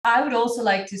I would also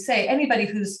like to say anybody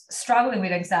who's struggling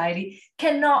with anxiety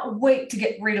cannot wait to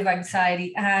get rid of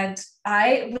anxiety. And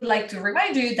I would like to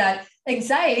remind you that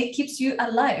anxiety keeps you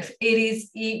alive. It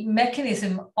is a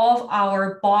mechanism of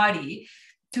our body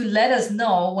to let us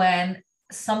know when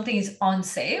something is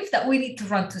unsafe, that we need to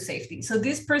run to safety. So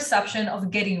this perception of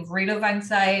getting rid of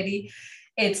anxiety,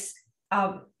 it's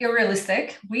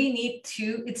unrealistic. We need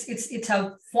to, it's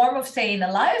a form of staying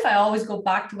alive. I always go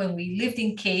back to when we lived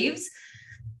in caves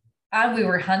and we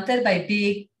were hunted by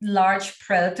big, large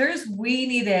predators. We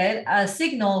needed a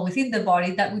signal within the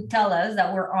body that would tell us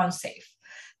that we're unsafe.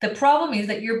 The problem is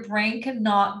that your brain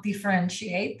cannot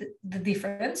differentiate the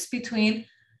difference between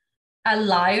a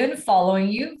lion following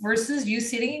you versus you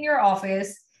sitting in your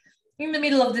office in the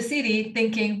middle of the city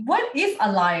thinking, what if a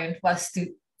lion was to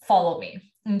follow me?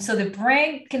 And so the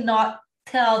brain cannot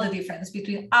tell the difference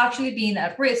between actually being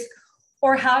at risk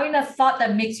or having a thought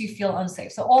that makes you feel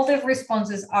unsafe. So all the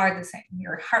responses are the same.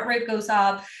 Your heart rate goes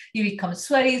up, you become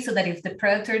sweaty so that if the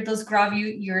predator does grab you,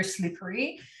 you're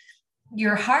slippery.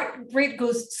 Your heart rate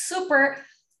goes super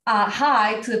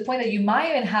high to the point that you might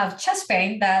even have chest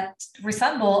pain that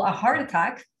resemble a heart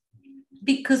attack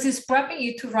because it's prepping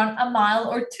you to run a mile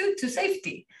or two to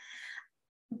safety.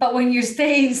 But when you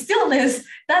stay in stillness,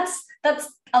 that's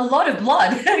a lot of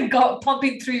blood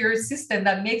pumping through your system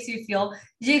that makes you feel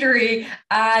jittery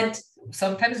and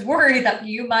sometimes worried that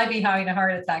you might be having a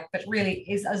heart attack, but really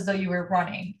is as though you were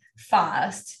running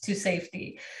fast to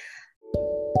safety.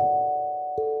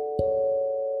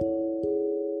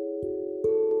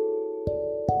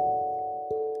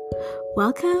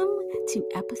 Welcome to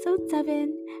episode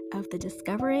 7 of the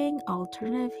Discovering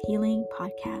Alternative Healing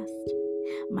podcast.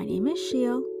 My name is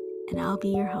Sheil, and I'll be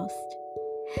your host.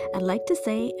 I'd like to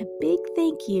say a big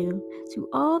thank you to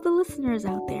all the listeners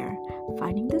out there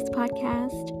finding this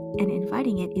podcast and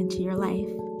inviting it into your life.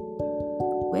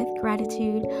 With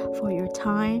gratitude for your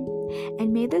time,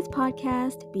 and may this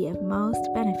podcast be of most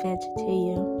benefit to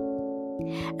you.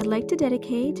 I'd like to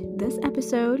dedicate this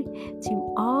episode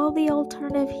to all the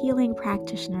alternative healing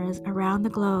practitioners around the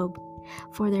globe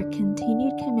for their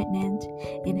continued commitment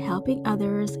in helping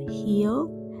others heal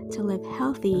to live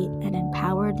healthy and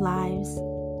empowered lives.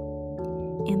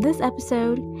 In this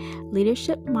episode,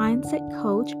 leadership mindset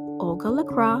coach Olga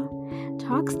Lacroix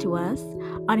talks to us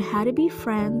on how to be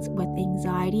friends with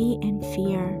anxiety and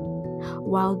fear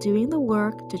while doing the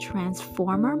work to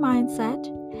transform our mindset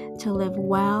to live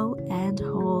well and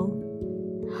whole.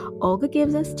 Olga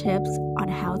gives us tips on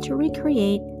how to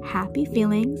recreate happy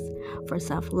feelings for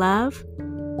self-love,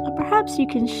 and perhaps you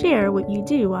can share what you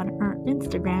do on our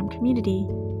Instagram community.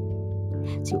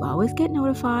 To always get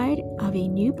notified of a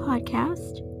new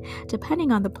podcast,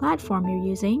 depending on the platform you're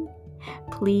using,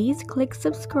 please click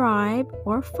subscribe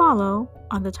or follow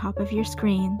on the top of your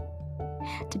screen.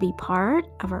 To be part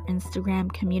of our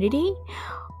Instagram community,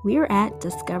 we're at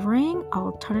Discovering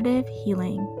Alternative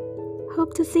Healing.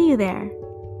 Hope to see you there.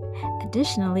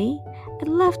 Additionally, I'd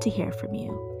love to hear from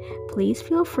you. Please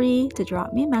feel free to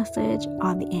drop me a message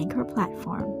on the Anchor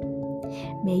platform.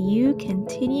 May you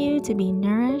continue to be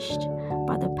nourished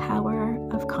by the power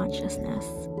of consciousness.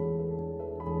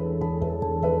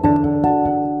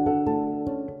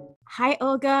 Hi,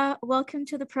 Olga. Welcome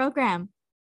to the program.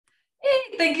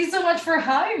 Hey, thank you so much for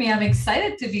having me. I'm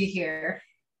excited to be here.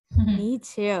 Me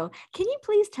too. Can you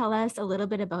please tell us a little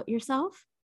bit about yourself?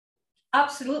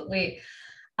 Absolutely.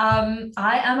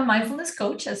 I am a mindfulness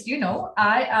coach, as you know.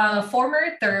 I am a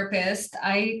former therapist.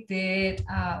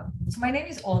 So my name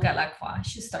is Olga Lacroix. I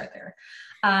should start there.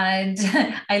 And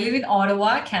I live in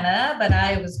Ottawa, Canada, but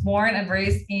I was born and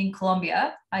raised in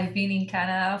Colombia. I've been in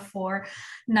Canada for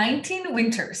 19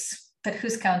 winters, but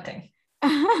who's counting?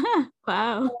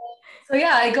 Wow. So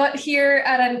yeah, I got here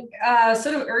at a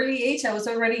sort of early age. I was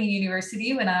already in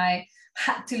university when I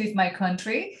had to leave my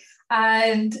country.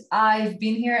 And I've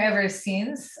been here ever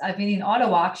since. I've been in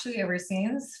Ottawa actually ever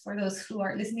since. For those who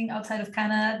are listening outside of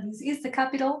Canada, this is the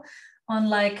capital.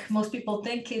 Unlike most people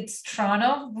think it's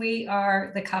Toronto, we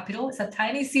are the capital. It's a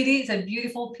tiny city. It's a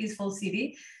beautiful, peaceful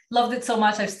city. Loved it so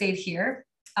much, I've stayed here.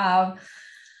 And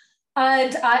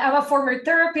I am a former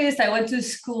therapist. I went to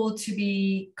school to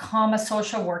become a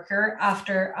social worker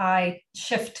after I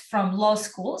shift from law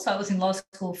school. So I was in law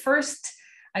school first.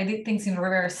 I did things in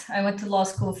reverse. I went to law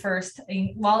school first.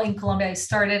 While in Colombia, I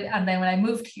started. And then when I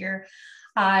moved here,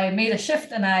 I made a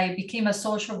shift and I became a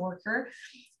social worker.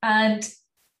 And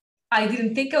I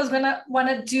didn't think I was going to want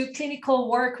to do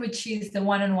clinical work, which is the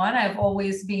one-on-one. I've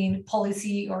always been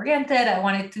policy oriented. I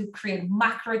wanted to create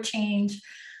macro change.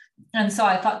 And so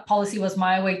I thought policy was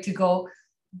my way to go.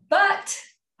 But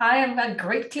I am a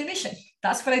great clinician.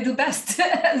 that's what I do best.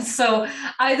 And so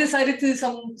I decided to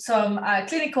do some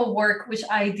clinical work, which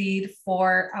I did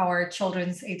for our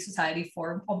Children's Aid Society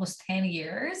for almost 10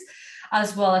 years,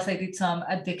 as well as I did some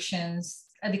addiction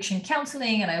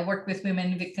counseling, and I work with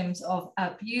women victims of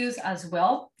abuse as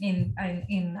well in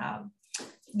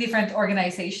different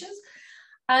organizations.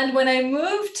 And when I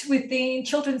moved within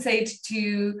Children's Aid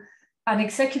to an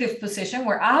executive position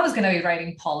where I was going to be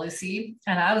writing policy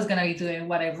and I was going to be doing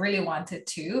what I really wanted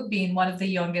to, being one of the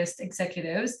youngest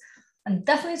executives and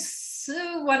definitely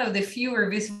one of the fewer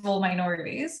visible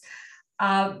minorities,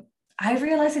 I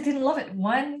realized I didn't love it.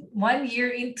 One year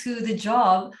into the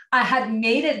job, I had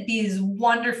made it this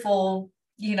wonderful,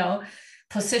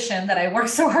 position that I worked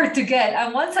so hard to get.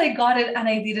 And once I got it and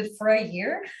I did it for a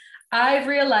year, I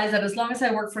realized that as long as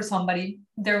I worked for somebody,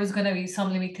 there was going to be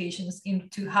some limitations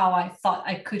into how I thought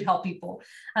I could help people.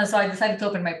 And so I decided to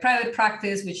open my private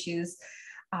practice, which is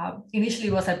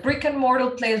initially was a brick and mortar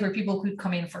place where people could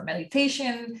come in for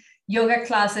meditation, yoga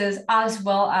classes, as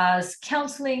well as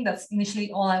counseling. That's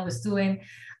initially all I was doing.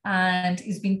 And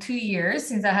it's been 2 years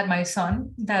since I had my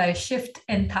son that I shift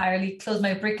entirely, closed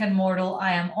my brick and mortar.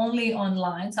 I am only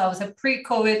online. So I was a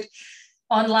pre-COVID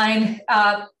online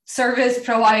service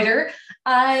provider.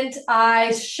 And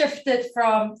I shifted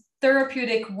from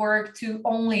therapeutic work to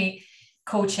only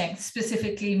coaching,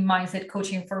 specifically mindset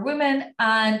coaching for women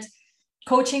and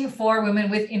coaching for women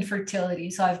with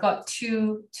infertility. So I've got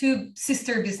two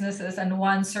sister businesses, and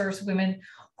one serves women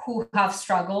who have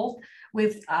struggled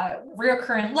with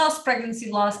recurrent loss, pregnancy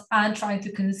loss, and trying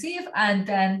to conceive. And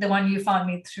then the one you found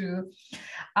me through,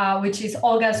 which is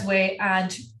Olga's Way.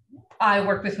 And I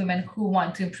work with women who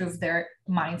want to improve their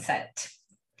mindset.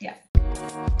 Yeah.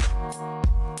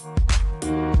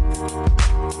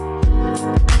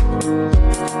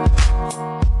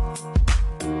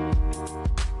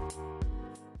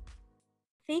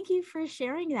 Thank you for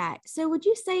sharing that. So would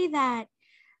you say that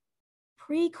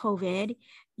pre-COVID,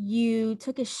 you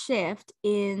took a shift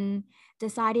in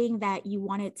deciding that you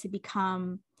wanted to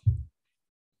become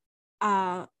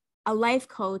a life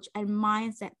coach and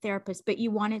mindset therapist, but you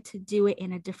wanted to do it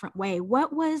in a different way?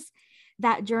 What was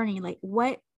that journey like?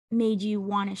 What made you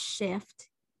want to shift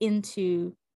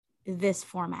into this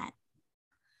format?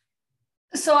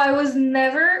 So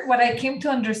what I came to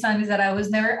understand is that I was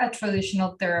never a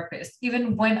traditional therapist.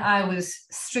 Even when I was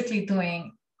strictly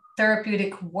doing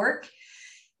therapeutic work,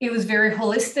 it was very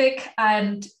holistic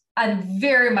and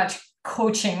very much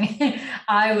coaching.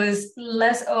 I was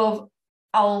less of,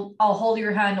 I'll hold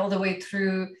your hand all the way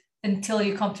through until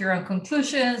you come to your own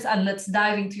conclusions, and let's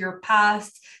dive into your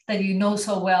past that you know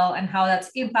so well and how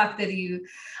that's impacted you.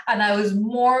 And I was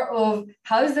more of,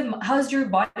 how's your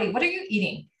body? What are you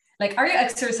eating? Like, are you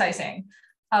exercising?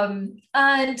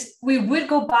 And we would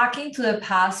go back into the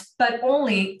past, but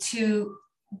only to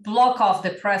block off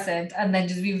the present and then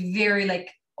just be very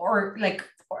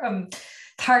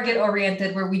target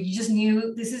oriented, where we just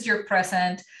knew this is your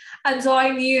present. And so I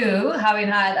knew, having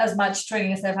had as much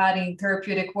training as I've had in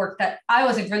therapeutic work, that I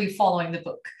wasn't really following the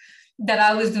book, that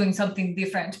I was doing something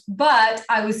different, but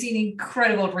I was seeing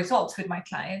incredible results with my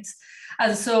clients.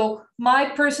 And so my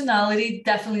personality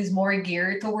definitely is more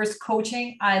geared towards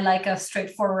coaching. I like a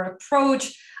straightforward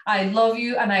approach. I love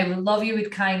you and I will love you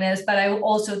with kindness, but I will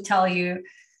also tell you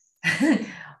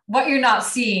what you're not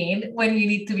seeing when you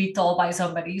need to be told by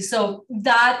somebody. So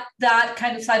that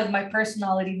kind of side of my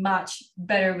personality matched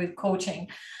better with coaching.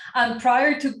 And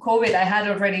prior to COVID, I had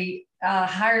already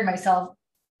hired myself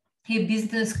a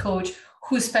business coach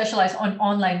who specialized on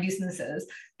online businesses,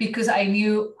 because I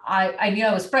knew I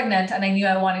was pregnant and I knew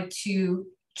I wanted to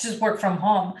just work from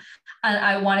home. And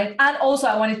I wanted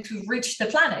to reach the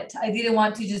planet. I didn't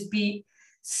want to just be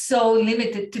so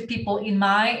limited to people in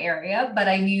my area, but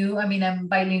I'm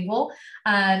bilingual,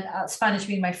 and Spanish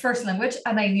being my first language.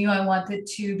 And I knew I wanted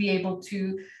to be able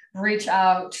to reach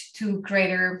out to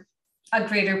a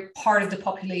greater part of the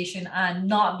population, and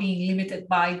not being limited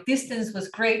by distance was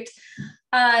great.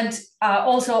 And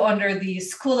also under the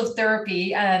School of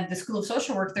Therapy and the School of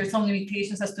Social Work, there's some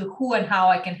limitations as to who and how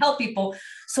I can help people.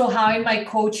 So how in my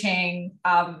coaching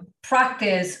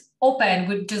practice open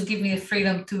would just give me the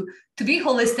freedom to be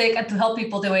holistic and to help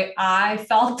people the way I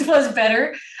felt was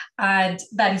better. And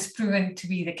that is proven to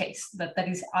be the case, that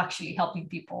is actually helping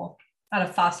people at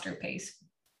a faster pace.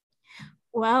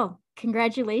 Well,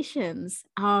 congratulations.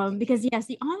 Because yes,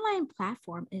 the online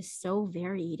platform is so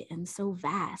varied and so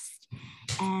vast.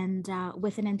 And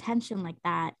with an intention like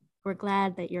that, we're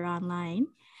glad that you're online.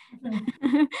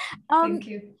 Thank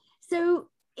you. So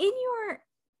in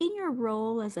your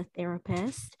role as a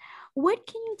therapist, what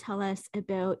can you tell us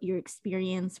about your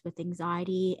experience with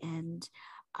anxiety and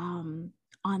on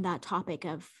that topic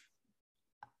of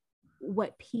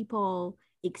what people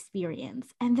experience.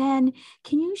 And then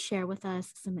can you share with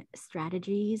us some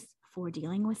strategies for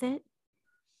dealing with it?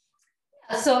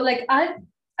 So like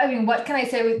I mean, what can I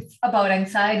say about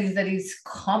anxiety is that it's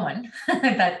common,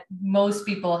 that most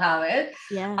people have it.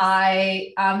 Yes.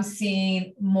 I am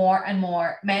seeing more and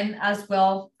more men as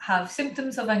well have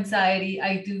symptoms of anxiety.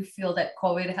 I do feel that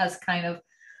COVID has kind of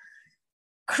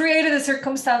created the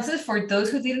circumstances for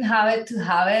those who didn't have it to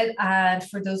have it, and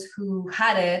for those who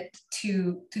had it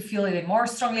to feel even more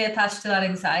strongly attached to that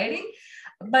anxiety.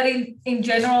 But in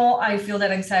general, I feel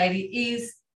that anxiety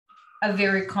is a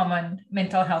very common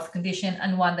mental health condition,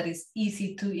 and one that is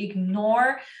easy to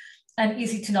ignore and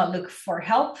easy to not look for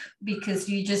help, because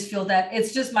you just feel that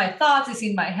it's just my thoughts, it's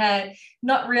in my head,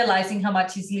 not realizing how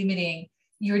much is limiting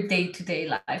your day-to-day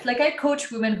life. Like, I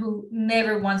coach women who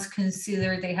never once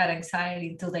considered they had anxiety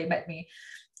until they met me.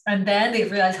 And then they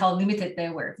realized how limited they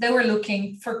were. They were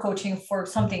looking for coaching for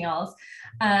something else.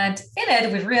 And in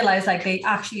it, we realized like they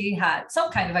actually had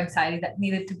some kind of anxiety that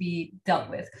needed to be dealt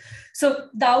with. So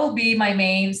that will be my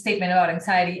main statement about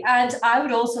anxiety. And I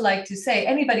would also like to say,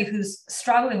 anybody who's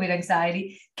struggling with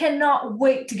anxiety cannot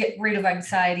wait to get rid of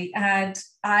anxiety. And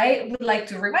I would like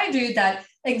to remind you that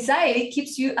anxiety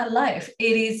keeps you alive.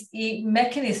 It is a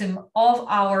mechanism of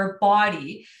our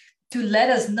body to let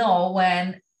us know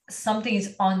when something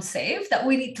is unsafe, that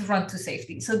we need to run to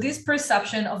safety. So this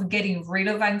perception of getting rid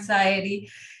of anxiety,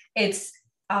 it's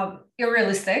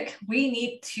unrealistic. We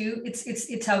need to,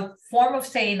 it's a form of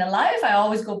staying alive. I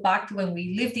always go back to when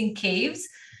we lived in caves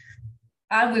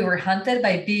and we were hunted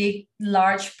by big,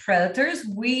 large predators.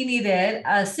 We needed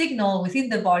a signal within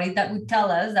the body that would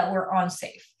tell us that we're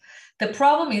unsafe. The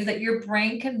problem is that your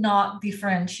brain cannot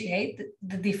differentiate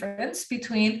the difference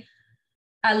between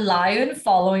a lion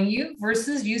following you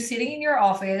versus you sitting in your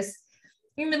office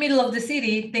in the middle of the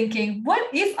city thinking,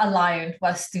 what if a lion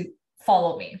was to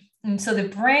follow me? And so the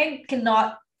brain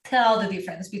cannot tell the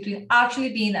difference between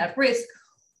actually being at risk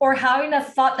or having a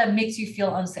thought that makes you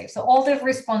feel unsafe. So all the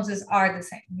responses are the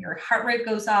same. Your heart rate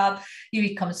goes up, you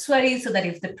become sweaty so that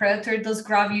if the predator does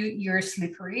grab you, you're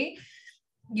slippery.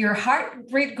 Your heart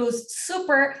rate goes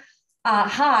super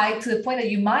high to the point that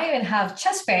you might even have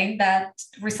chest pain that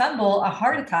resemble a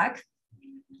heart attack,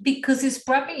 because it's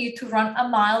prepping you to run a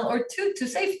mile or two to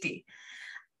safety.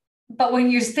 But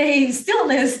when you stay in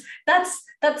stillness, that's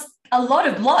a lot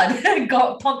of blood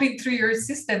pumping through your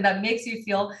system that makes you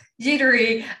feel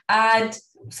jittery and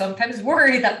sometimes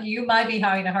worried that you might be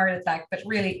having a heart attack, but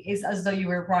really is as though you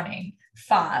were running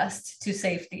fast to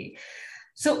safety.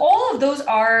 So all of those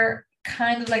are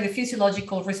kind of like the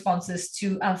physiological responses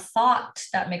to a thought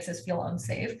that makes us feel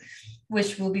unsafe,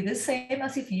 which will be the same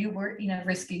as if you were in a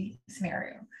risky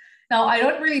scenario. Now, I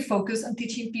don't really focus on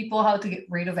teaching people how to get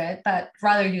rid of it, but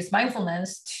rather use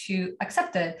mindfulness to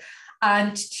accept it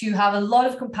and to have a lot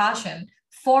of compassion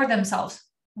for themselves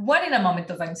when in a moment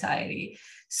of anxiety,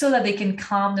 so that they can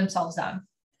calm themselves down.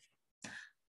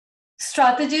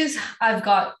 Strategies, I've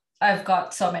got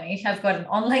so many. I've got an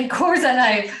online course,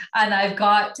 and I've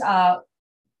got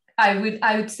I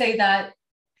would say that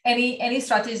any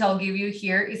strategies I'll give you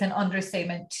here is an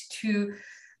understatement to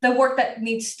the work that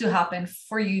needs to happen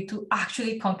for you to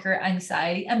actually conquer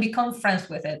anxiety and become friends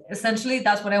with it. Essentially,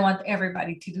 that's what I want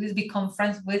everybody to do, is become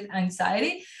friends with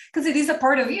anxiety, because it is a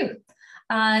part of you.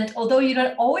 And although you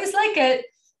don't always like it,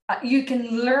 you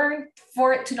can learn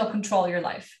for it to not control your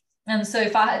life. And so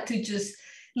if I had to just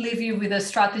leave you with a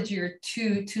strategy or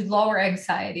two to lower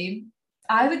anxiety,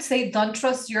 I would say don't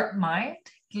trust your mind.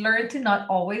 Learn to not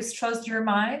always trust your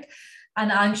mind.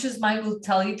 An anxious mind will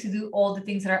tell you to do all the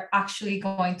things that are actually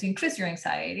going to increase your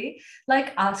anxiety,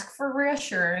 like ask for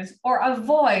reassurance or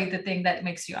avoid the thing that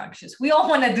makes you anxious. We all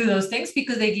want to do those things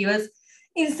because they give us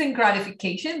instant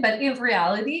gratification, but in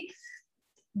reality,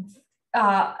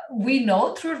 we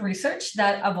know through research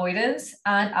that avoidance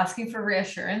and asking for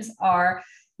reassurance are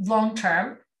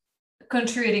long-term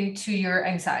contributing to your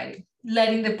anxiety,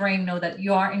 letting the brain know that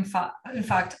you are in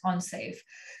fact unsafe.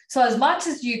 So as much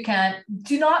as you can,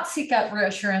 do not seek out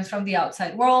reassurance from the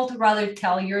outside world. Rather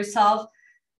tell yourself,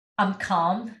 I'm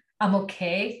calm, I'm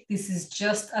okay. This is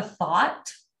just a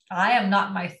thought. I am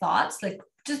not my thoughts. Like,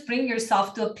 just bring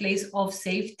yourself to a place of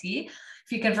safety.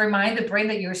 If you can remind the brain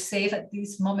that you're safe at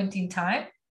this moment in time,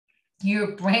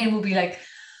 your brain will be like,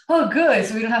 oh, good.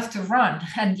 So we don't have to run,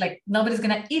 and like nobody's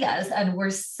going to eat us and we're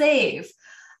safe.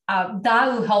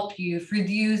 That will help you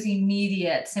reduce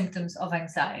immediate symptoms of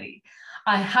anxiety.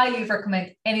 I highly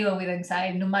recommend anyone with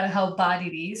anxiety, no matter how bad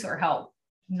it is or how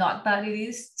not bad it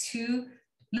is, to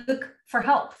look for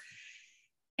help.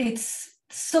 It's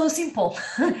So simple.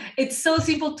 It's so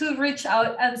simple to reach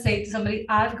out and say to somebody,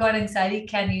 I've got anxiety,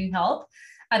 can you help?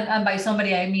 And by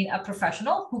somebody, I mean a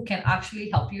professional who can actually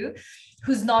help you,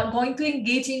 who's not going to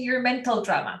engage in your mental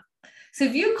drama. So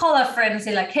if you call a friend and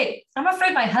say like, hey, I'm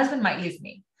afraid my husband might leave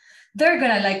me, they're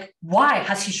gonna like, why?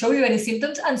 Has he shown you any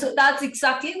symptoms? And so that's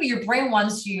exactly what your brain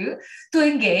wants you to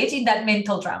engage in, that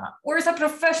mental drama. Whereas a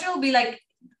professional will be like,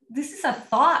 this is a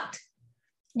thought.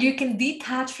 You can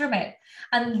detach from it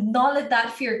and not let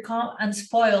that fear come and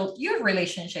spoil your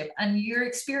relationship and your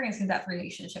experience in that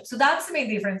relationship. So that's the main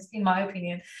difference, in my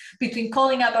opinion, between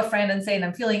calling up a friend and saying,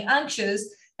 I'm feeling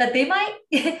anxious, that they might,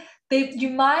 you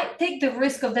might take the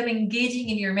risk of them engaging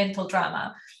in your mental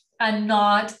drama and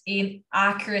not in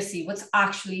accuracy, what's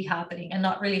actually happening, and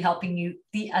not really helping you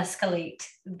de-escalate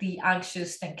the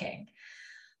anxious thinking.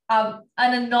 And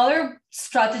another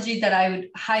strategy that I would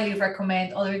highly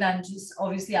recommend, other than just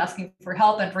obviously asking for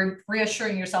help and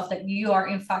reassuring yourself that you are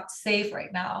in fact safe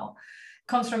right now,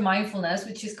 comes from mindfulness,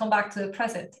 which is come back to the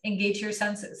present, engage your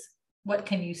senses. What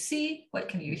can you see? What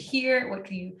can you hear? What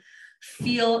can you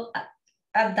feel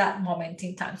at that moment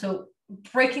in time? So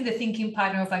breaking the thinking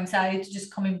pattern of anxiety to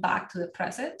just coming back to the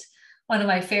present. One of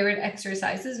my favorite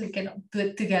exercises, we can do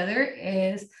it together,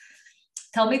 is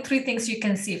tell me 3 things you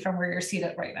can see from where you're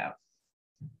seated right now.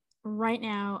 Right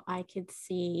now, I could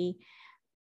see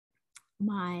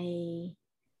my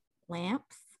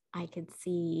lamps. I could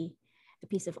see a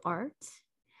piece of art,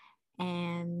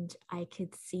 and I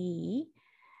could see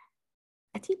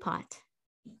a teapot.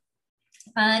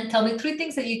 And tell me 3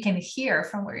 things that you can hear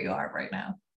from where you are right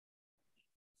now.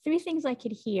 3 things I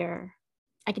could hear.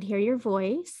 I could hear your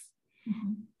voice.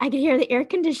 Mm-hmm. I could hear the air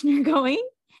conditioner going,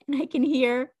 and I can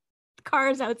hear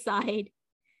cars outside.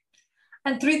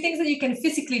 And 3 things that you can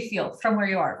physically feel from where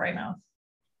you are right now.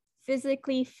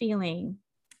 Physically feeling,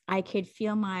 I could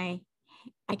feel my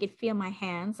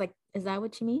hands. Like, is that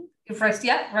what you mean?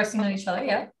 Resting on each other.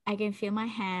 Yeah. I can feel my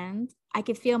hands. I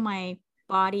could feel my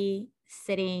body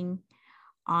sitting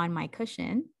on my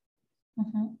cushion.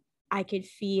 Mm-hmm. I could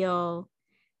feel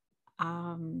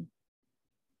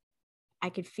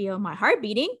my heart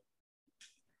beating.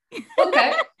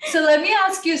 Okay, so let me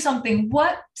ask you something.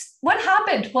 What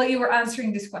happened while you were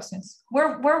answering these questions?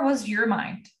 Where was your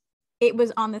mind? It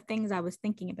was on the things I was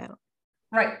thinking about.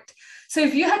 Right. So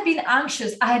if you had been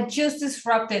anxious, I had just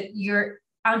disrupted your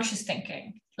anxious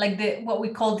thinking, like what we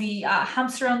call the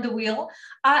hamster on the wheel.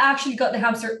 I actually got the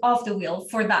hamster off the wheel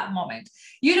for that moment.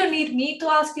 You don't need me to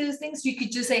ask you these things. You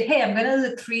could just say, hey, I'm gonna do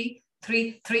the three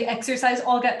exercise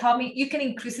Olga taught me. You can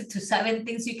increase it to 7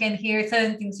 things you can hear,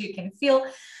 7 things you can feel.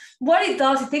 What it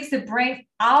does, it takes the brain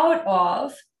out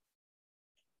of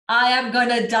I am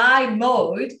gonna die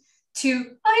mode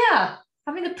to, oh yeah,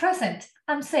 I'm in the present,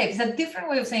 I'm safe. It's a different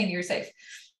way of saying you're safe.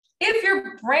 If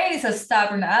your brain is as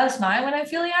stubborn as mine when I'm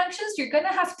feeling anxious, you're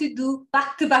gonna have to do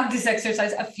back-to-back this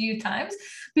exercise a few times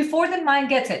before the mind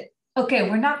gets it. Okay,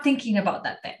 we're not thinking about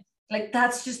that thing. Like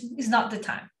that's just is not the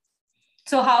time.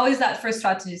 So how is that for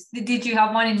strategies? Did you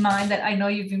have one in mind? That I know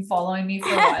you've been following me for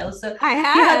a while. So I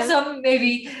have. You had some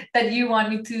maybe that you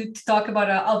want me to talk about.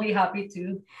 I'll be happy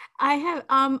to. I have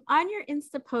on your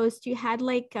Insta post, you had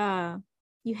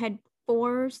you had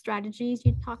 4 strategies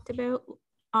you talked about.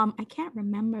 I can't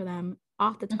remember them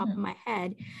off the top of my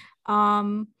head.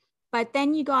 But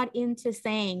then you got into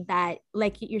saying that,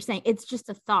 like you're saying, it's just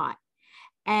a thought,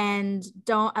 and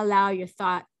don't allow your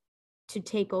thought to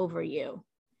take over you,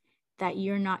 that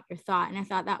you're not your thought. And I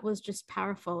thought that was just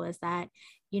powerful, is that,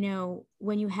 you know,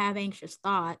 when you have anxious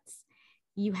thoughts,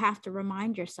 you have to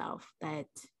remind yourself that,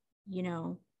 you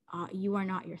know, you are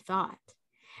not your thought.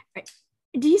 Right?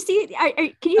 Do you see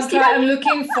it? Can you see that? I'm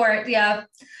looking for it. Yeah.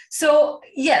 So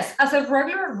yes, as a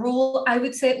regular rule, I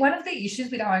would say one of the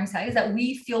issues with our anxiety is that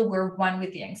we feel we're one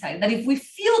with the anxiety, that if we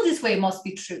feel this way, it must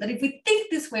be true, that if we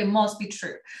think this way, it must be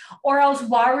true, or else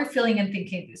why are we feeling and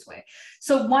thinking this way?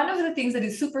 So one of the things that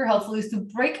is super helpful is to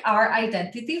break our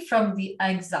identity from the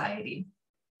anxiety.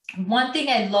 One thing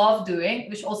I love doing,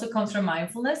 which also comes from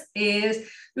mindfulness,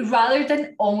 is rather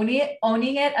than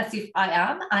owning it as if I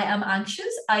am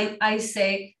anxious, I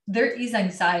say there is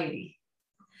anxiety.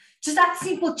 Just that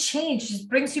simple change just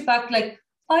brings you back like,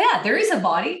 oh yeah, there is a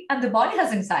body and the body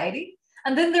has anxiety.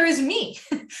 And then there is me.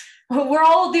 We're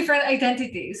all different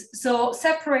identities. So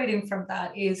separating from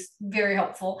that is very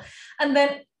helpful. And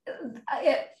then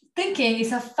thinking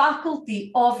is a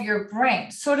faculty of your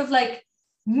brain, sort of like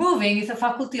moving is a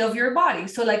faculty of your body.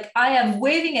 So like I am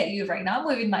waving at you right now, I'm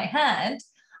waving my hand.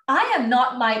 I am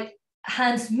not my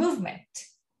hand's movement.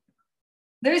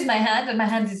 There is my hand and my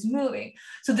hand is moving.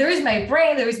 So there is my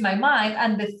brain, there is my mind,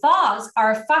 and the thoughts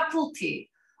are a faculty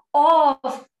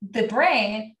of the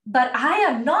brain, but I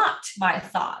am not my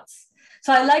thoughts.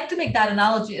 So I like to make that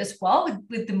analogy as well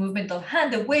with the movement of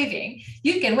hand, the waving.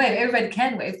 You can wave, everybody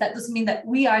can wave. That doesn't mean that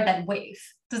we are that wave.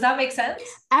 Does that make sense?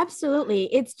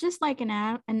 Absolutely. It's just like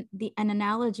an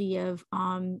analogy of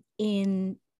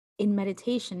in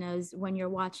meditation is when you're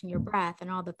watching your breath and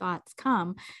all the thoughts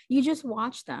come, you just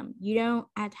watch them. You don't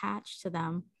attach to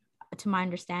them, to my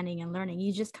understanding and learning.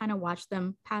 You just kind of watch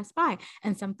them pass by.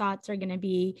 And some thoughts are going to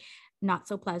be not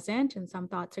so pleasant and some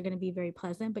thoughts are going to be very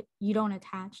pleasant, but you don't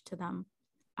attach to them.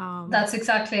 That's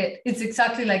exactly it. It's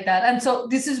exactly like that. And so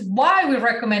this is why we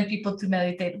recommend people to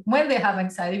meditate when they have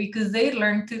anxiety, because they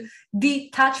learn to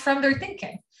detach from their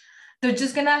thinking. They're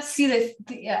just gonna see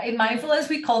that in mindfulness,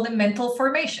 we call them mental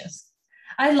formations.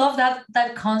 I love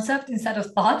that concept instead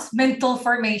of thoughts, mental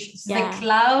formations, like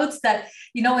clouds that,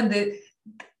 when the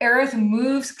earth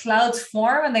moves, clouds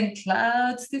form and then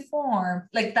clouds deform.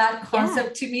 Like that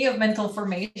concept to me of mental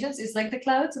formations is like the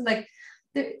clouds, and like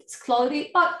it's cloudy,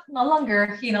 but no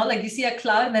longer, like you see a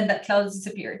cloud and then that cloud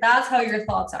disappears. That's how your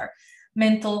thoughts are,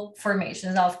 mental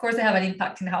formations. Now, of course, they have an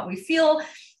impact in how we feel.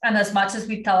 And as much as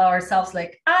we tell ourselves,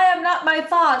 like, I am not my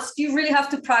thoughts, you really have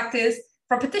to practice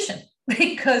repetition,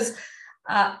 because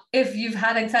if you've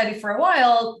had anxiety for a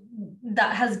while,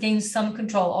 that has gained some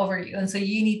control over you. And so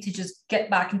you need to just get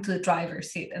back into the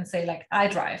driver's seat and say, like, I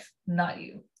drive, not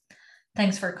you.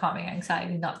 Thanks for calming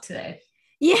anxiety, not today.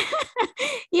 Yeah.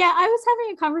 Yeah. I was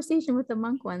having a conversation with the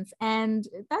monk once, and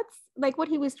that's like what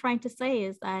he was trying to say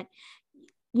is that,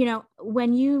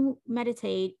 when you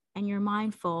meditate and you're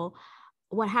mindful,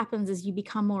 what happens is you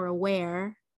become more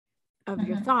aware of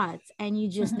your thoughts, and you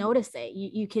just notice it.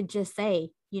 You could just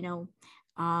say,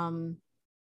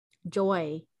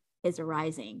 joy is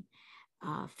arising,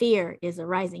 fear is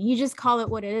arising. You just call it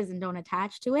what it is and don't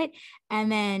attach to it.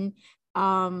 And then,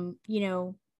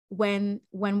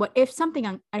 if something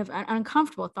an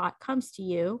uncomfortable thought comes to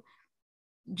you,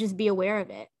 just be aware of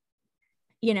it,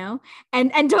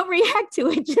 and don't react to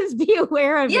it. Just be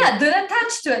aware of it. Yeah, don't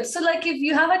attach to it. So like if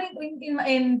you have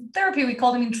in therapy, we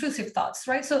call them intrusive thoughts,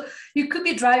 right? So you could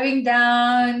be driving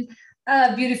down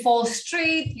a beautiful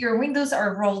street, your windows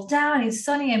are rolled down, it's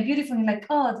sunny and beautiful, and you're like,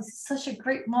 oh, this is such a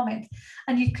great moment.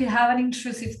 And you could have an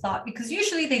intrusive thought, because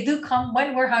usually they do come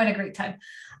when we're having a great time.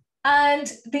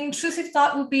 And the intrusive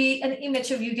thought would be an image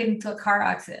of you getting into a car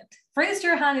accident. Raise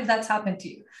your hand if that's happened to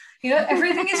you.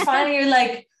 Everything is fine, and you're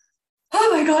like,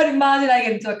 oh my God, imagine I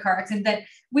get into a car accident. Then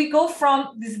we go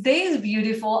from this day is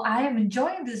beautiful, I am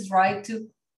enjoying this ride, to,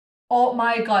 oh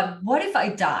my God, what if I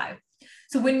die?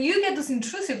 So when you get those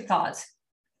intrusive thoughts,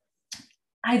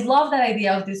 I love that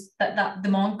idea of this, that the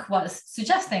monk was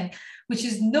suggesting, which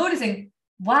is noticing,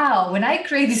 wow, when I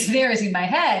create these scenarios in my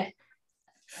head,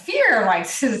 fear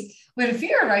arises. When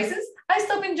fear arises, I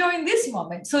stop enjoying this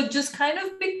moment. So just kind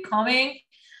of becoming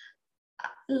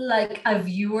like a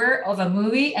viewer of a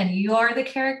movie, and you are the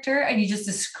character and you're just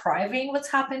describing what's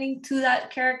happening to that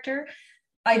character.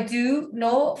 I do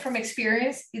know from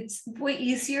experience, it's way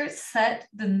easier said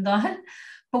than done.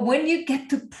 But when you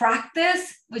get to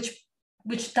practice,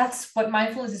 which that's what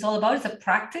mindfulness is all about, is a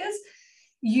practice,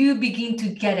 you begin to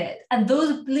get it. And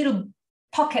those little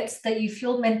pockets that you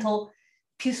feel mental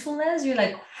peacefulness, you're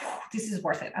like, this is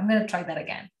worth it. I'm going to try that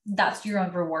again. That's your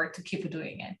own reward to keep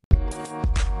doing it.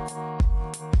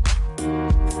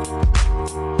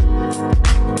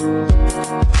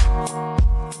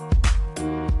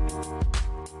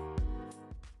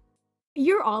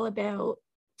 You're all about,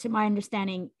 to my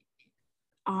understanding,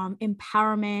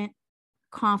 empowerment,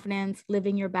 confidence,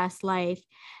 living your best life.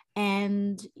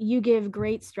 And you give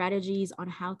great strategies on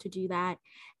how to do that.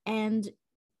 And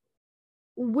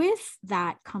with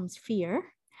that comes fear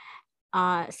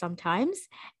sometimes.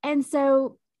 And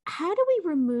so how do we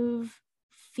remove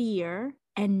fear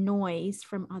and noise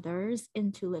from others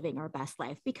into living our best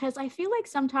life? Because I feel like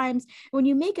sometimes when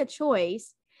you make a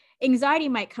choice, anxiety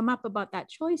might come up about that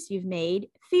choice you've made.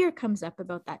 Fear comes up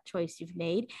about that choice you've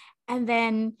made. And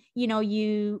then,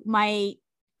 you might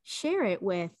share it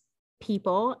with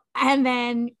people, and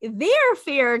then their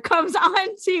fear comes on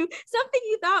to something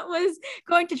you thought was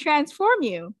going to transform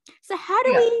you. So how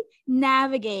do we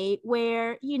navigate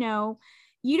where, you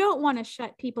don't want to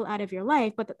shut people out of your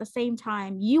life, but at the same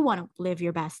time, you want to live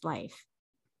your best life?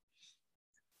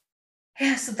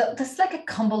 Yeah, so that's like a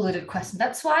convoluted question.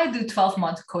 That's why I do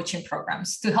 12-month coaching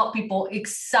programs to help people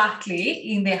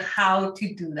exactly in the how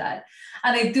to do that.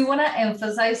 And I do want to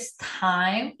emphasize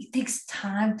time. It takes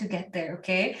time to get there,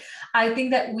 okay? I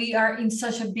think that we are in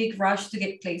such a big rush to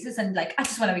get places and like, I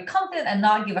just want to be confident and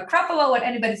not give a crap about what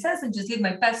anybody says and just live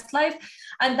my best life.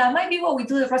 And that might be what we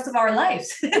do the rest of our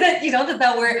lives, that,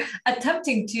 that we're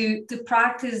attempting to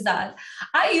practice that.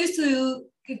 I used to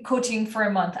coaching for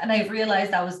a month and I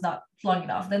realized that was not long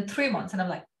enough. Then 3 months and I'm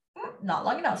like, not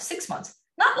long enough. 6 months,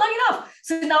 not long enough.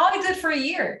 So now I did it for a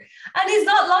year and it's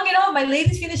not long enough. My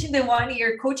ladies finishing the 1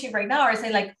 year coaching right now are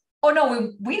saying like, oh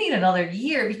no, we need another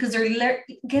year, because they're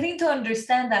getting to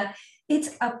understand that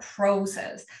it's a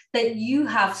process, that you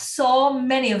have so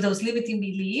many of those limiting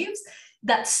beliefs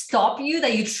that stop you,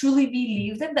 that you truly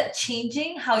believe them, that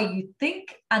changing how you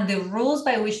think and the rules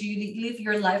by which you live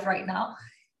your life right now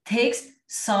takes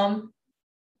some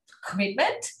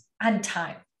commitment and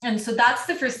time. And so that's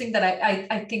the first thing that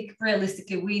I think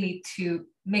realistically we need to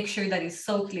make sure that is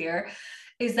so clear,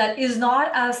 is that it's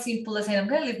not as simple as saying, I'm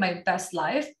going to live my best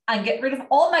life and get rid of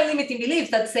all my limiting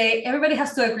beliefs that say everybody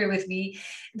has to agree with me.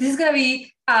 This is going to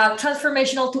be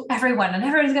transformational to everyone and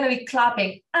everybody's going to be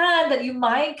clapping, and that you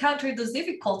might encounter those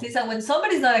difficulties. And when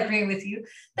somebody's not agreeing with you,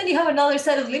 then you have another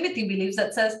set of limiting beliefs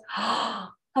that says, oh,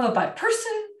 I'm a bad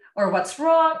person, or what's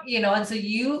wrong, and so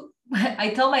I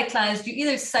tell my clients, you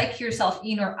either psych yourself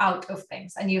in or out of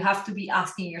things, and you have to be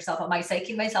asking yourself, am I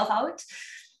psyching myself out?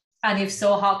 And if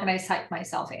so, how can I psych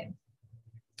myself in?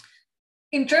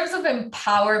 In terms of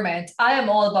empowerment, I am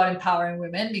all about empowering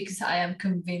women because I am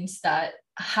convinced that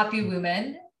happy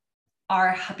women are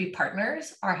happy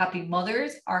partners, are happy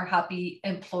mothers, are happy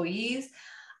employees,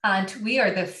 and we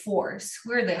are the force.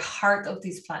 We're the heart of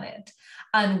this planet.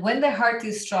 And when the heart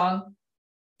is strong,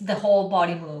 the whole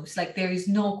body moves. Like, there is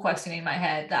no question in my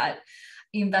head that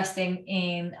investing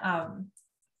in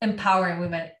empowering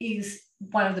women is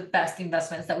one of the best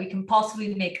investments that we can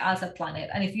possibly make as a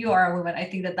planet. And if you are a woman, I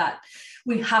think that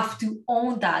we have to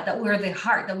own that we're the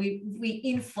heart, that we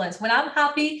influence. When I'm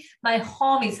happy, my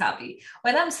home is happy.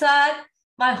 When I'm sad,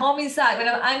 my home is sad. When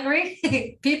I'm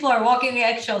angry, people are walking the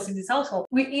eggshells in this household.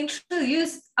 We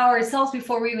introduce ourselves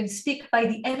before we even speak by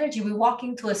the energy we walk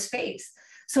into a space.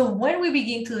 So when we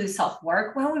begin to do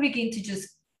self-work, when we begin to just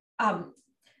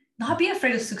not be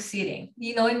afraid of succeeding,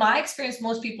 in my experience,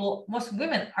 most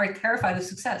women are terrified of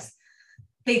success.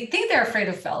 They think they're afraid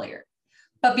of failure,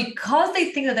 but because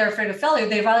they think that they're afraid of failure,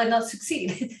 they'd rather not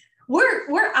succeed.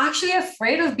 We're actually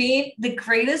afraid of being the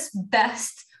greatest,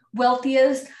 best,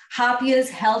 wealthiest,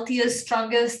 happiest, healthiest,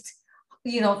 strongest,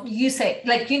 you say,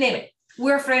 like, you name it.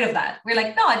 We're afraid of that. We're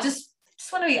like, no, I just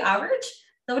want to be average.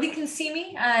 Nobody can see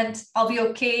me and I'll be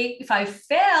okay. If I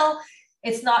fail,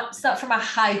 it's not from a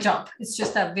high jump. It's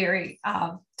just a very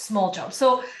small jump.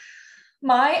 So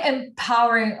my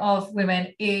empowering of women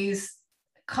is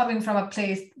coming from a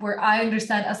place where I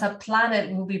understand as a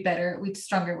planet will be better with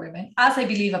stronger women, as I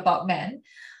believe about men.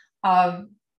 And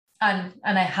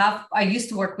I used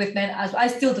to work with men, as I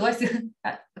still do.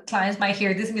 Clients might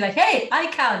hear this and be like, hey, I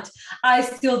can't. I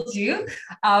still do.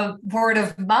 Word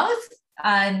of mouth.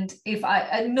 And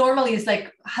normally it's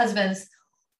like husbands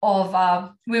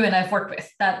of women I've worked with,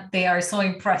 that they are so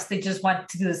impressed. They just want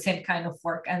to do the same kind of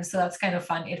work. And so that's kind of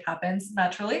fun. It happens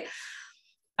naturally.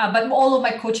 But all of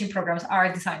my coaching programs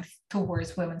are designed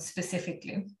towards women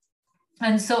specifically.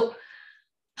 And so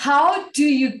how do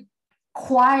you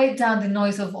quiet down the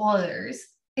noise of others?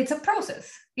 It's a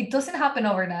process. It doesn't happen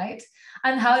overnight.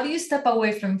 And how do you step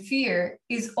away from fear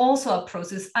is also a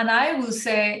process. And I will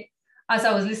say, as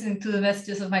I was listening to the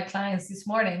messages of my clients this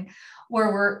morning,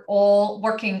 where we're all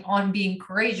working on being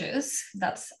courageous,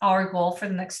 that's our goal for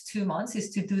the next 2 months, is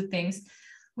to do things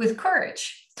with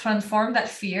courage, transform that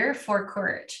fear for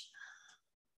courage.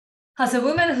 As a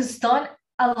woman who's done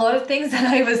a lot of things that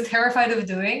I was terrified of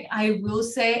doing, I will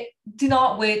say, do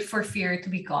not wait for fear to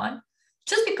be gone.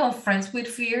 Just become friends with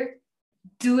fear.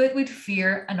 Do it with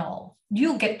fear and all.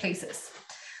 You'll get places.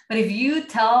 But if you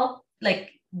tell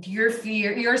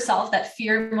yourself that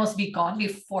fear must be gone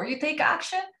before you take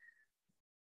action,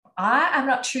 I'm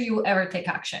not sure you will ever take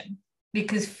action,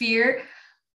 because fear,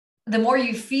 the more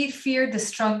you feed fear, the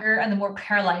stronger and the more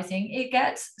paralyzing it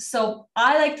gets. So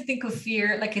I like to think of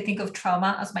fear like I think of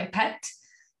trauma as my pet.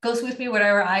 Goes with me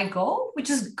wherever I go. We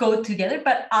just go together,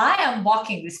 but I am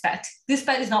walking this pet. This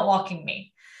pet is not walking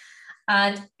me.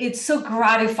 And it's so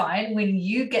gratifying when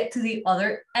you get to the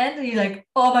other end and you're like,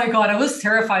 oh my God, I was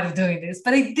terrified of doing this,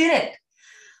 but I did it.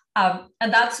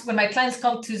 And that's when my clients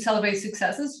come to celebrate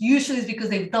successes. Usually it's because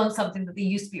they've done something that they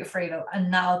used to be afraid of,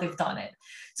 and now they've done it.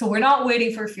 So we're not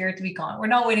waiting for fear to be gone. We're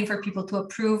not waiting for people to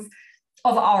approve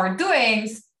of our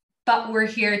doings, but we're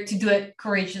here to do it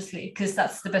courageously because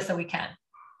that's the best that we can.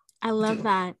 I love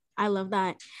that. I love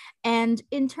that. And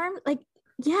in terms, like,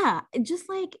 yeah, just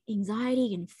like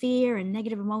anxiety and fear and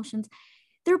negative emotions,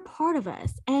 they're part of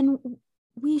us, and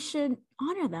we should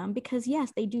honor them because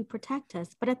yes, they do protect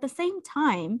us. But at the same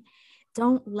time,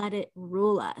 don't let it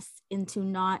rule us into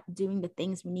not doing the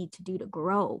things we need to do to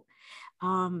grow.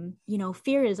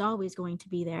 Fear is always going to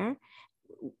be there.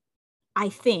 I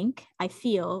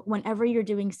feel whenever you're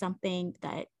doing something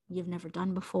that you've never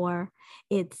done before,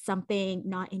 it's something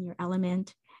not in your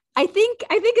element. I think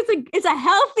it's a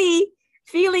healthy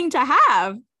feeling to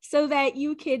have, so that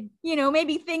you could,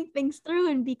 maybe think things through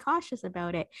and be cautious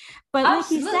about it. But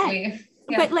Absolutely.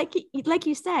 like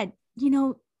you said,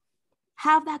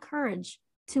 have that courage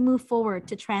to move forward,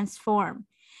 to transform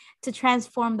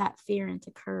that fear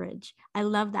into courage. I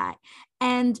love that.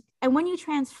 And when you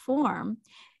transform,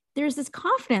 there's this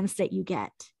confidence that you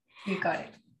get. You got it.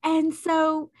 And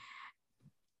so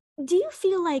do you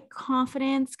feel like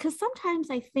confidence, because sometimes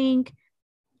I think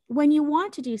when you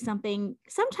want to do something,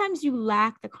 sometimes you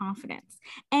lack the confidence.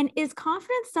 And is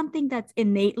confidence something that's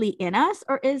innately in us,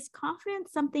 or is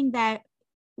confidence something that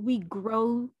we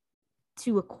grow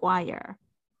to acquire?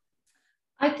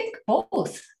 I think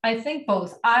both.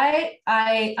 I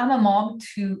am a mom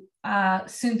to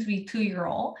soon to be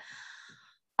 2-year-old,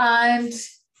 and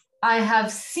I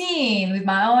have seen with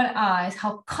my own eyes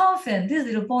how confident this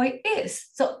little boy is.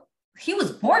 So he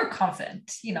was born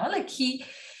confident, like he.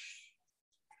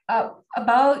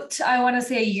 About, I want to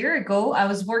say a year ago, I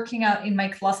was working out in my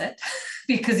closet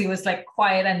because it was like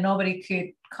quiet and nobody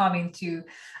could come into,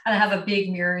 and I have a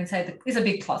big mirror inside it's a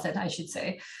big closet, I should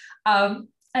say. And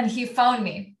he found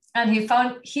me, and he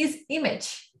found his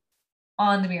image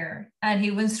on the mirror, and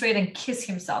he went straight and kissed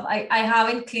himself. I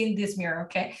haven't cleaned this mirror,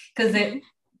 okay? Because the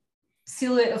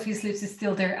silhouette of his lips is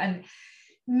still there, and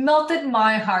melted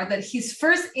my heart that his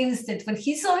first instinct when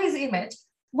he saw his image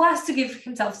was to give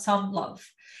himself some love.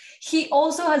 He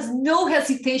also has no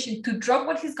hesitation to drop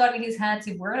what he's got in his hands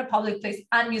if we're in a public place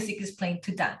and music is playing,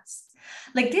 to dance.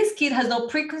 Like, this kid has no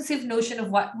preconceived notion of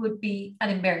what would be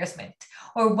an embarrassment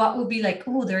or what would be like,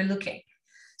 oh, they're looking.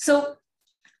 So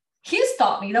he's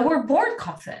taught me that we're born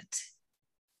confident.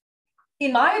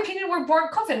 In my opinion, we're born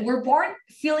confident. We're born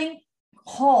feeling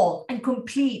whole and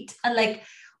complete, and like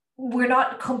we're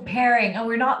not comparing, and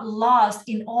we're not lost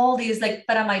in all these like,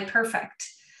 but am I perfect?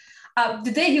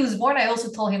 The day he was born, I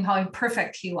also told him how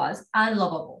imperfect he was and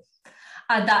lovable.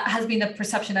 That has been a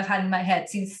perception I've had in my head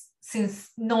since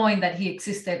knowing that he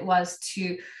existed, was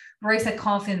to raise a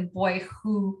confident boy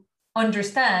who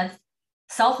understands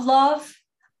self-love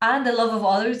and the love of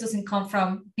others doesn't come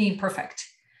from being perfect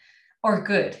or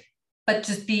good, but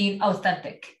just being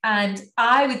authentic. And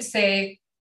I would say,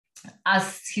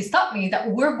 as he's taught me,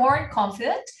 that we're born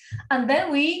confident, and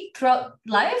then we throughout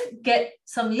life get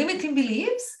some limiting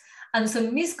beliefs and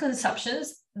some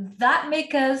misconceptions that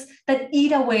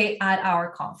eat away at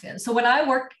our confidence. So when I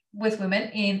work with women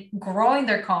in growing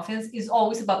their confidence, is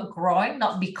always about growing,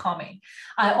 not becoming.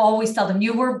 I always tell them,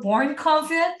 you were born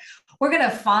confident. We're going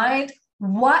to find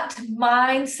what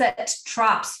mindset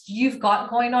traps you've got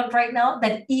going on right now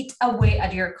that eat away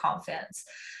at your confidence.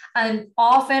 And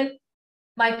often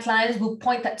my clients will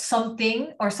point at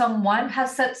something or someone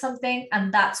has said something,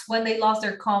 and that's when they lost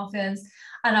their confidence.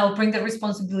 And I'll bring the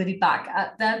responsibility back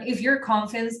at them. If your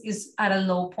confidence is at a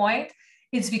low point,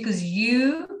 it's because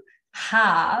you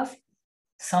have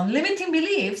some limiting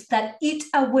beliefs that eat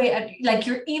away at, like,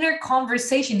 your inner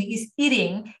conversation is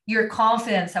eating your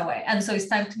confidence away. And so it's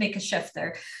time to make a shift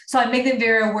there. So I make them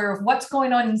very aware of what's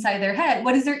going on inside their head.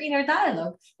 What is their inner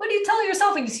dialogue? What do you tell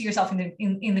yourself when you see yourself in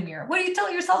the mirror? What do you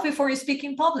tell yourself before you speak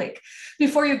in public?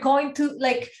 Before you're going to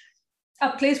like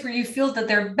a place where you feel that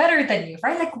they're better than you,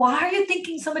 right? Like, why are you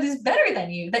thinking somebody's better than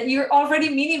you? That you're already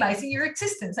minimizing your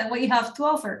existence and what you have to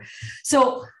offer.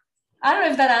 So I don't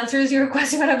know if that answers your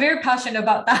question, but I'm very passionate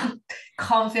about that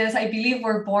confidence. I believe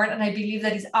we're born, and I believe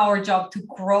that it's our job to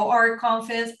grow our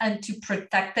confidence and to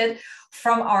protect it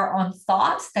from our own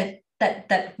thoughts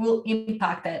that will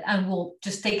impact it and will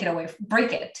just take it away,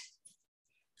 break it.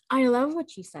 I love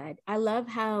what you said. I love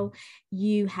how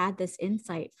you had this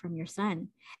insight from your son.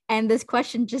 And this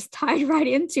question just tied right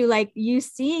into like you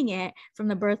seeing it from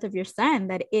the birth of your son,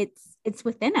 that it's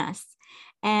within us.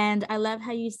 And I love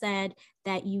how you said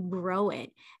that you grow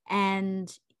it.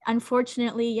 And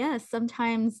unfortunately, yes,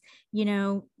 sometimes,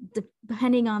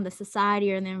 depending on the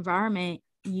society or the environment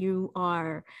you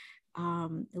are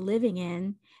living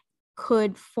in,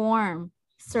 could form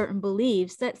certain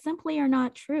beliefs that simply are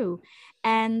not true.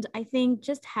 And I think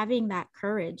just having that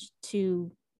courage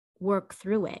to work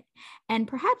through it. And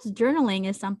perhaps journaling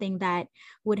is something that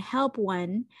would help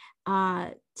one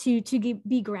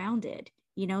be grounded.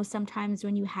 You know, sometimes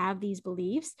when you have these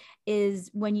beliefs is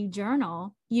when you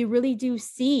journal, you really do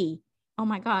see, oh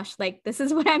my gosh, like this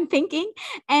is what I'm thinking,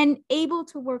 and able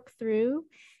to work through,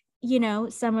 you know,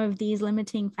 some of these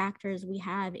limiting factors we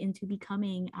have into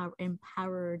becoming our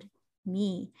empowered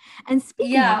me. And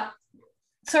speaking of,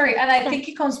 sorry, and I think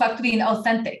it comes back to being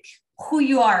authentic, who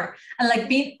you are, and like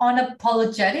being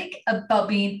unapologetic about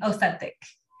being authentic,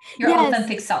 your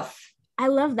authentic self. I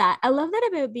love that. I love that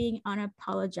about being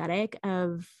unapologetic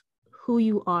of who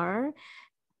you are.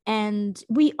 And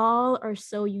we all are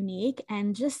so unique,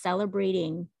 and just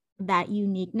celebrating that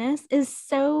uniqueness is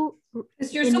so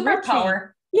it's your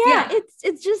superpower. Yeah,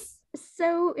 it's just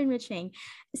so enriching.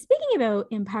 Speaking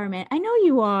about empowerment, I know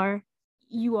you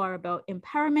are about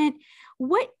empowerment.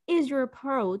 What is your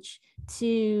approach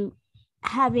to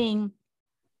having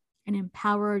an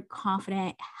empowered,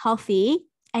 confident, healthy,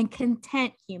 and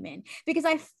content human? Because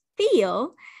I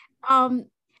feel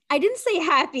I didn't say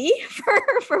happy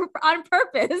for on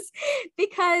purpose,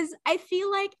 because I feel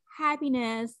like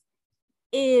happiness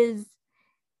is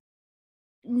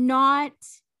not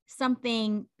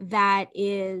something that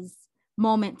is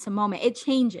moment to moment. It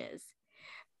changes.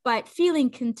 But feeling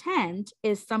content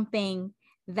is something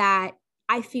that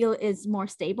I feel is more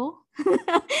stable,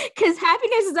 because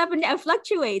happiness is up and down,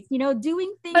 fluctuates, you know,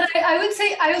 doing things. But I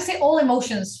would say all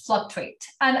emotions fluctuate.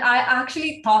 And I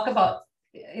actually talk about,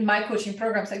 in my coaching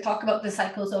programs, I talk about the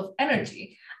cycles of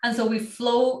energy. And so we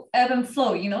flow, ebb and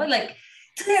flow, you know, like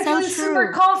today I'm feeling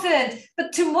super confident,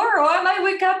 but tomorrow I might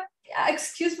wake up,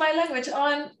 excuse my language,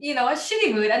 on, you know, a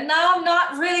shitty mood. And now I'm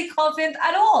not really confident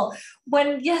at all.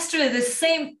 When yesterday the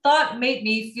same thought made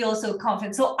me feel so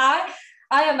confident. So I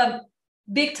am a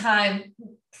big time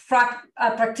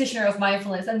practitioner of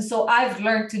mindfulness. And so I've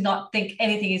learned to not think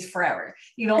anything is forever.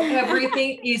 You know,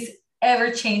 everything is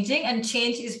ever changing, and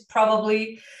change is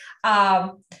probably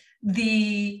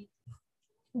the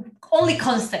only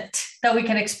constant that we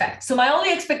can expect. So my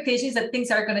only expectation is that things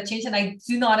are going to change, and I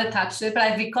do not attach to it, but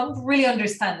I've become really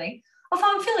understanding of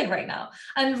how I'm feeling right now.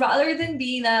 And rather than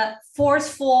being a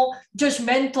forceful,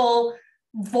 judgmental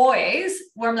voice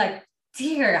where I'm like,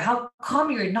 dear, how come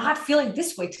you're not feeling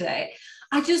this way today?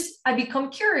 I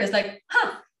become curious, like,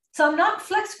 so I'm not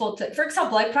flexible to, for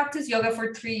example, I practiced yoga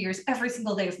for 3 years, every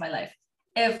single day of my life.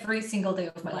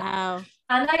 Wow.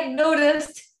 And I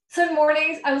noticed some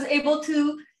mornings I was able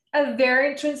to a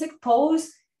very intrinsic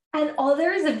pose, and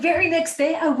others the very next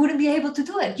day I wouldn't be able to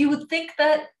do it. You would think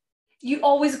that you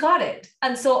always got it.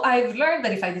 And so I've learned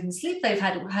that if I didn't sleep, that if I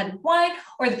had wine,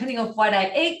 or depending on what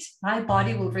I ate, my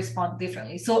body will respond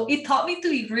differently. So it taught me to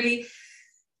be really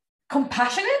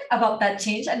compassionate about that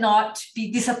change and not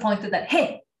be disappointed that,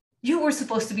 hey, you were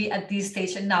supposed to be at this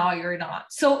stage and now you're not.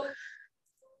 So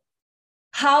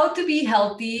how to be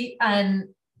healthy and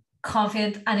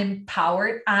confident and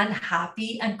empowered and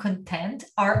happy and content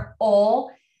are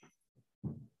all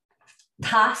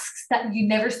tasks that you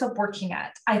never stop working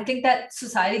at. I think that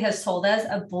society has sold us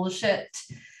a bullshit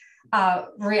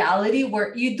reality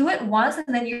where you do it once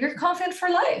and then you're confident for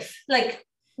life. Like,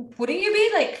 wouldn't you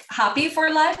be like happy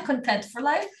for life, content for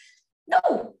life?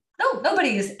 No,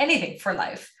 nobody is anything for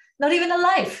life. Not even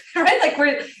alive, right? Like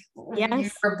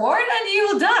you're born and you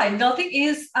will die. Nothing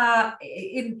is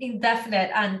indefinite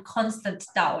and constant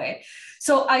that way.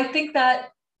 So I think that,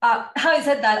 having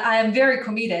said that, I am very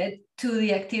committed to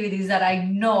the activities that I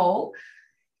know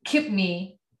keep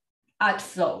me at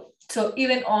flow. So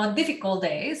even on difficult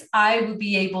days, I will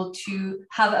be able to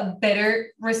have a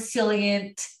better,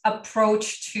 resilient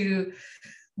approach to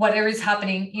whatever is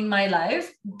happening in my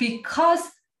life, because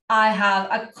I have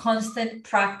a constant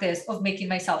practice of making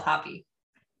myself happy.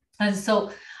 And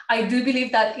so I do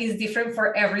believe that is different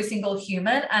for every single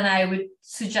human. And I would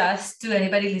suggest to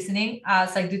anybody listening,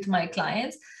 as I do to my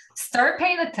clients, start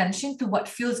paying attention to what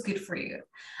feels good for you.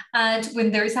 And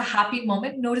when there is a happy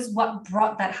moment, notice what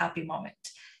brought that happy moment.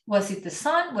 Was it the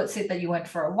sun? Was it that you went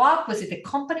for a walk? Was it the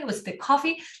company? Was it the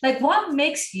coffee? Like, what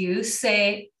makes you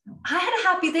say, I had a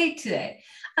happy day today?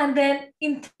 And then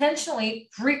intentionally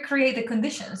recreate the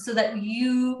conditions so that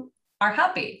you are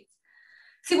happy.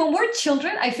 See, when we're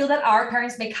children, I feel that our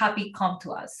parents make happy come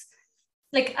to us.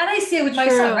 Like, and I see it with my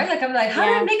son, right? Like, I'm like, how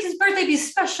do I make his birthday be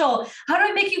special? How do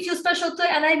I make him feel special today?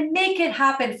 And I make it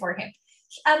happen for him.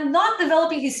 I'm not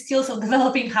developing his skills of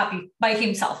developing happy by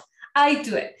himself. I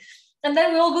do it. And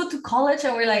then we all go to college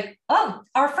and we're like, oh,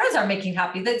 our friends are making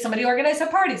happy. That somebody organized a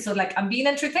party. So like, I'm being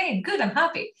entertained. Good, I'm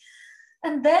happy.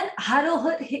 And then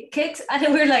adulthood kicks and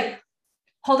then we're like,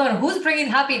 hold on, who's bringing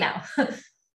happy now?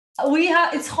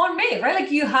 it's homemade, right?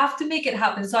 Like you have to make it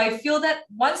happen. So I feel that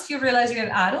once you realize you're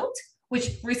an adult,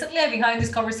 which recently I've been having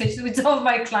this conversation with some of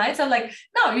my clients, I'm like,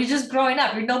 no, you're just growing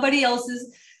up. You're nobody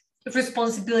else's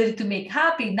responsibility to make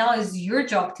happy. Now is your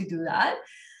job to do that.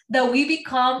 That we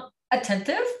become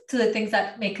attentive to the things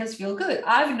that make us feel good.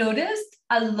 I've noticed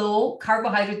a low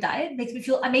carbohydrate diet makes me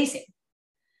feel amazing.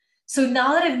 So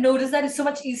now that I've noticed that, it's so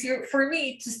much easier for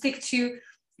me to stick to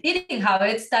eating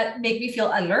habits that make me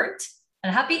feel alert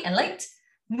and happy and light.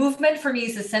 Movement for me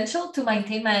is essential to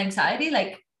maintain my anxiety.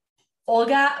 Like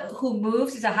Olga, who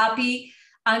moves, is a happy,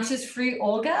 anxious-free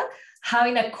Olga.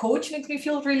 Having a coach makes me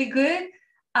feel really good.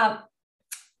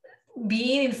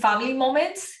 Being in family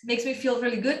moments makes me feel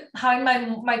really good.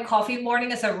 Having my coffee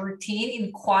morning as a routine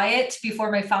in quiet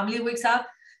before my family wakes up,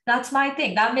 that's my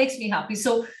thing. That makes me happy.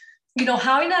 So,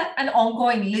 having an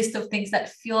ongoing list of things that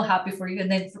feel happy for you and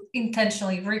then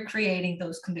intentionally recreating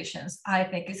those conditions, I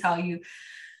think is how you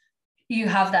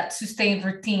have that sustained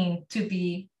routine to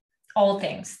be all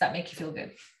things that make you feel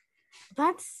good.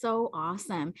 That's so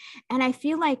awesome. And I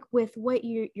feel like with what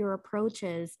your approach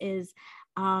is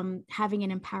having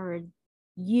an empowered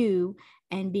you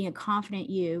and being a confident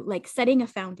you, like setting a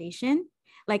foundation,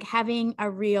 like having a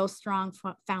real strong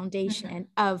foundation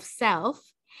of self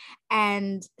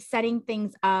and setting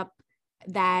things up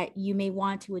that you may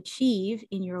want to achieve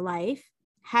in your life,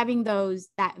 having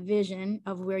that vision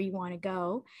of where you want to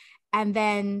go, and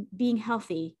then being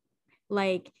healthy,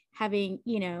 like having,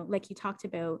 like you talked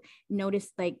about,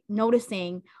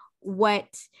 noticing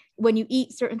when you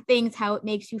eat certain things, how it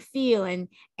makes you feel. And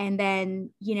then,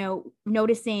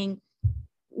 noticing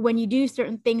when you do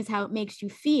certain things, how it makes you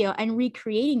feel, and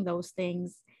recreating those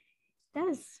things.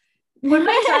 When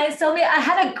my clients tell me I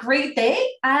had a great day,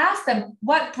 I ask them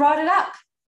what brought it up.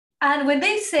 And when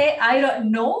they say, I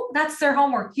don't know, that's their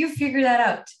homework. You figure that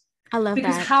out. I love that.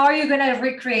 Because how are you going to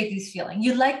recreate this feeling?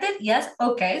 You liked it? Yes.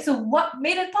 Okay. So what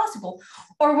made it possible?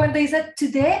 Or when they said,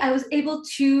 today I was able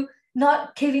to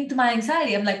not cave into my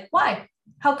anxiety. I'm like, why?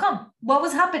 How come? What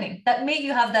was happening that made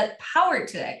you have that power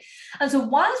today? And so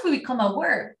once we become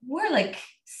aware, we're like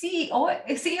CEO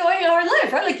in our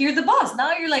life, right? Like you're the boss.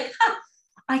 Now you're like,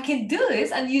 I can do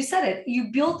this. And you said it,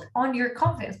 you build on your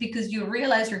confidence because you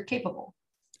realize you're capable.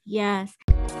 Yes.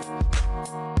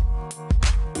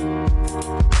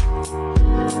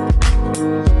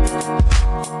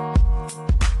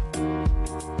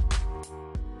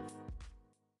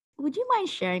 Would you mind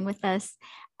sharing with us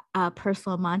a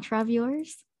personal mantra of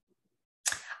yours?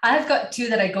 I've got two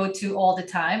that I go to all the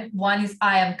time. One is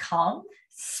I am calm,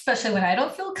 especially when I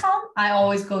don't feel calm. I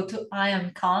always go to I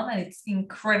am calm, and it's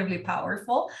incredibly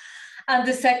powerful. And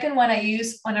the second one I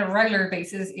use on a regular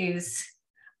basis is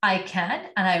I can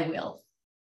and I will.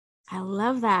 I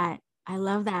love that. I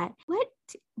love that. What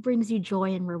brings you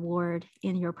joy and reward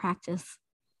in your practice?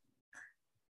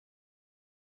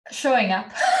 Showing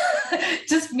up.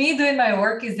 Just me doing my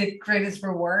work is the greatest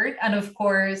reward. And of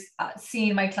course,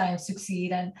 seeing my clients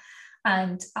succeed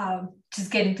and just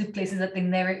getting to places that they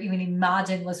never even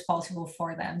imagined was possible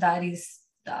for them. That is,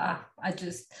 I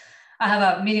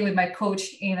have a meeting with my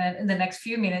coach in the next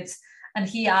few minutes. And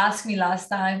he asked me last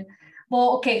time,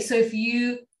 well, okay, so if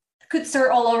you could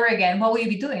start all over again, what will you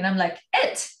be doing? I'm like,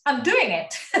 I'm doing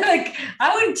it. Like,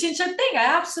 I wouldn't change a thing.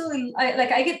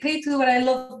 I get paid to do what I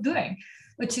love doing,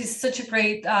 which is such a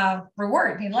great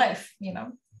reward in life,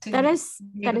 That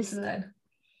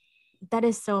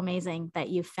is so amazing that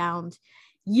you found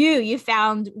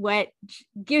what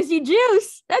gives you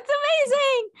juice. That's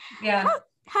amazing. Yeah.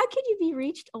 How can you be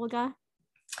reached, Olga?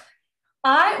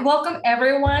 I welcome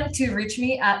everyone to reach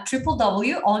me at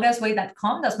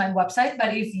www.olgasway.com. That's my website.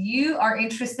 But if you are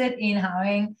interested in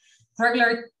having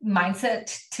regular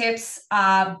mindset tips,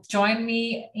 join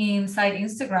me inside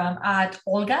Instagram at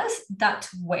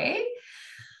olgas.way.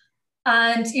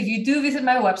 And if you do visit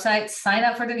my website, sign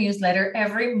up for the newsletter.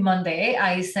 Every Monday,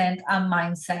 I send a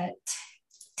mindset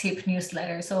tip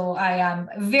newsletter. So I am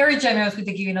very generous with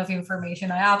the giving of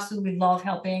information. I absolutely love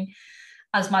helping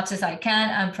as much as I can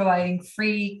and providing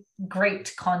free,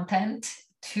 great content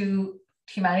to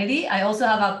humanity. I also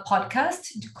have a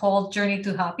podcast called Journey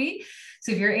to Happy.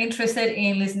 So if you're interested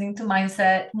in listening to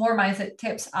more mindset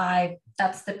tips,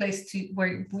 that's the place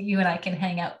where you and I can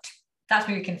hang out. That's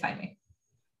where you can find me.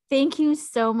 Thank you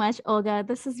so much, Olga.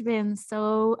 This has been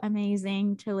so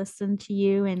amazing to listen to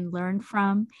you and learn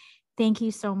from. Thank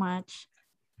you so much.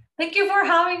 Thank you for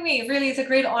having me. Really, it's a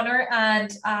great honor.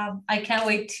 And I can't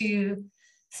wait to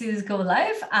see this go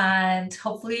live. And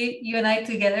hopefully you and I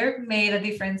together made a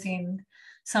difference in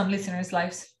some listeners'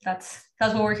 lives. That's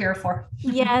what we're here for.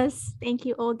 Yes. Thank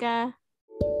you, Olga.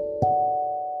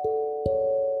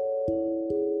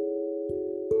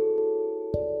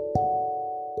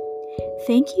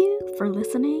 Thank you for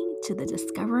listening to the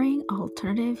Discovering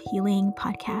Alternative Healing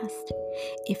podcast.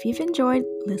 If you've enjoyed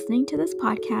listening to this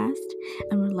podcast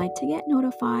and would like to get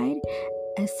notified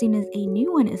as soon as a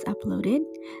new one is uploaded,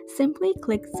 simply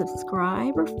click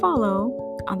subscribe or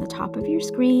follow on the top of your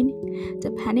screen,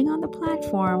 depending on the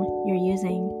platform you're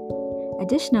using.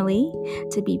 Additionally,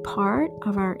 to be part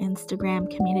of our Instagram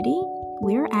community,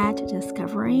 we're at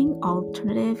Discovering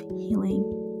Alternative Healing.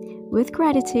 With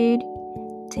gratitude,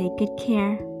 take good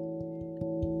care.